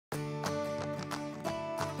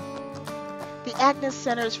The Agnes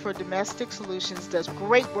Centers for Domestic Solutions does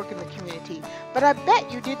great work in the community, but I bet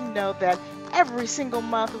you didn't know that every single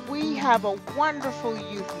month we have a wonderful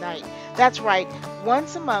youth night. That's right,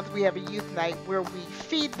 once a month we have a youth night where we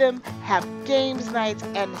feed them, have games nights,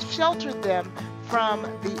 and shelter them from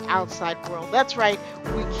the outside world. That's right,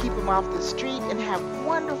 we keep them off the street and have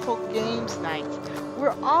wonderful games nights.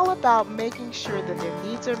 We're all about making sure that their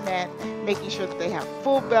needs are met, making sure that they have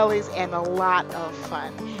full bellies and a lot of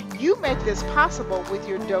fun. You make this possible with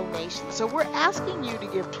your donation. So we're asking you to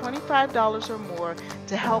give $25 or more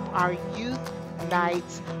to help our youth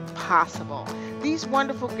nights possible. These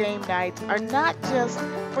wonderful game nights are not just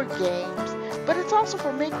for games, but it's also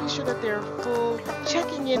for making sure that they're full,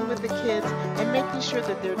 checking in with the kids, and making sure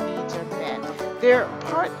that their needs are met. They're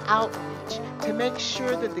part outreach to make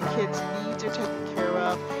sure that the kids' needs are taken care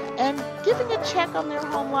of and giving a check on their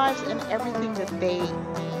home lives and everything that they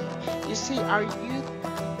need. You see, our youth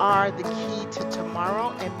are the key to tomorrow,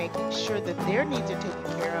 and making sure that their needs are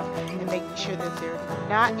taken care of and making sure that they're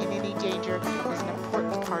not in any danger is an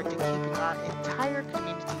important part to keeping our entire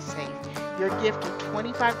community safe. Your gift of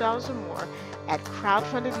 $25 or more at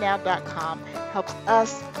crowdfundednow.com helps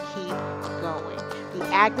us keep going. The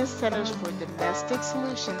Agnes Centers for Domestic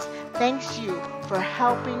Solutions thanks you for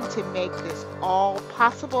helping to make this all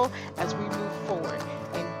possible as we move forward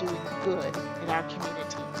and doing good in our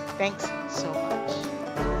community. Thanks so much.